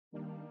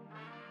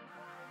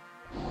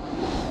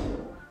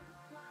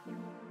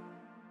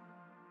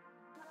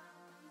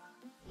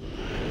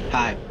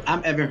Hi,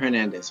 I'm Evan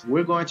Hernandez.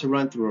 We're going to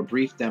run through a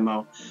brief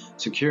demo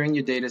securing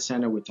your data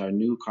center with our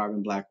new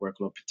Carbon Black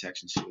workload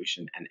protection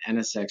solution and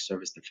NSX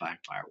service-defined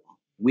firewall.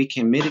 We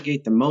can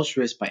mitigate the most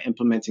risk by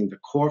implementing the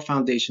core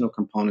foundational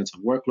components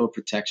of workload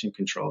protection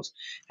controls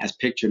as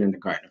pictured in the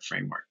Gartner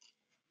framework.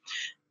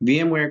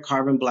 VMware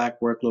Carbon Black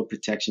workload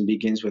protection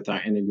begins with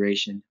our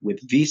integration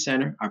with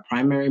vCenter, our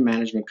primary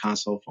management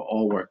console for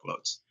all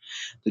workloads.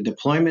 The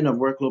deployment of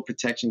workload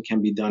protection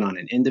can be done on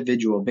an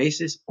individual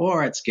basis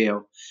or at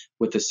scale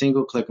with a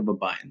single click of a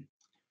button.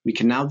 We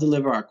can now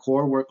deliver our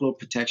core workload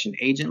protection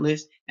agent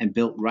list and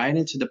built right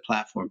into the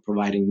platform,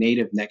 providing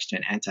native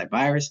next-gen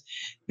antivirus,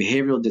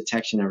 behavioral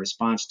detection and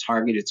response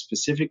targeted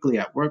specifically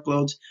at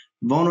workloads,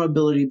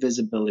 vulnerability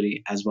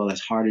visibility, as well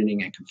as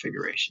hardening and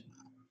configuration.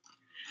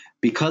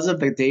 Because of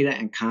the data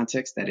and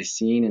context that is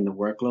seen in the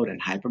workload and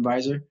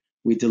hypervisor,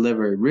 we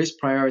deliver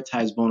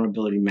risk-prioritized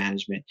vulnerability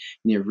management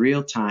near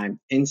real-time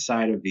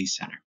inside of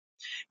vCenter,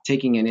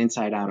 taking an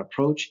inside-out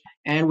approach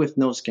and with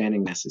no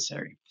scanning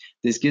necessary.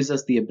 This gives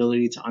us the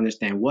ability to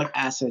understand what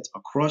assets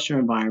across your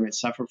environment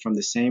suffer from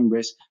the same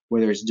risk,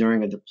 whether it's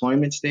during a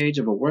deployment stage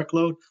of a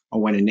workload or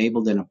when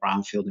enabled in a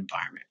brownfield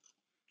environment.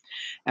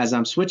 As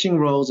I'm switching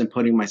roles and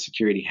putting my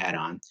security hat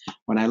on,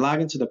 when I log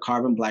into the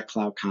Carbon Black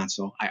Cloud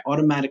console, I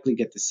automatically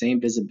get the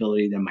same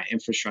visibility that my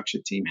infrastructure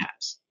team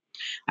has.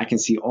 I can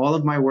see all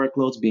of my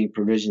workloads being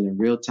provisioned in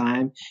real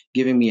time,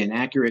 giving me an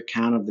accurate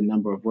count of the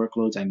number of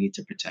workloads I need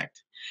to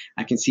protect.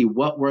 I can see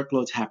what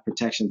workloads have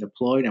protection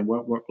deployed and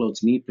what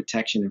workloads need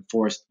protection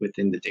enforced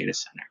within the data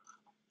center.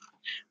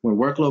 When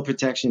workload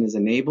protection is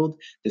enabled,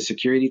 the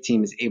security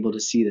team is able to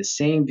see the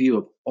same view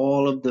of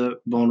all of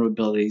the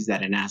vulnerabilities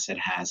that an asset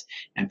has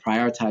and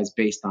prioritize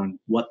based on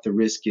what the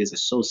risk is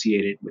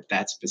associated with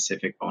that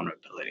specific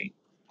vulnerability.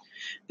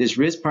 This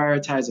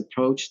risk-prioritized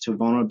approach to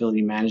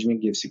vulnerability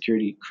management gives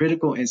security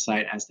critical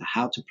insight as to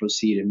how to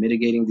proceed in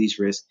mitigating these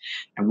risks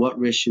and what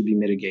risks should be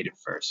mitigated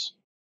first.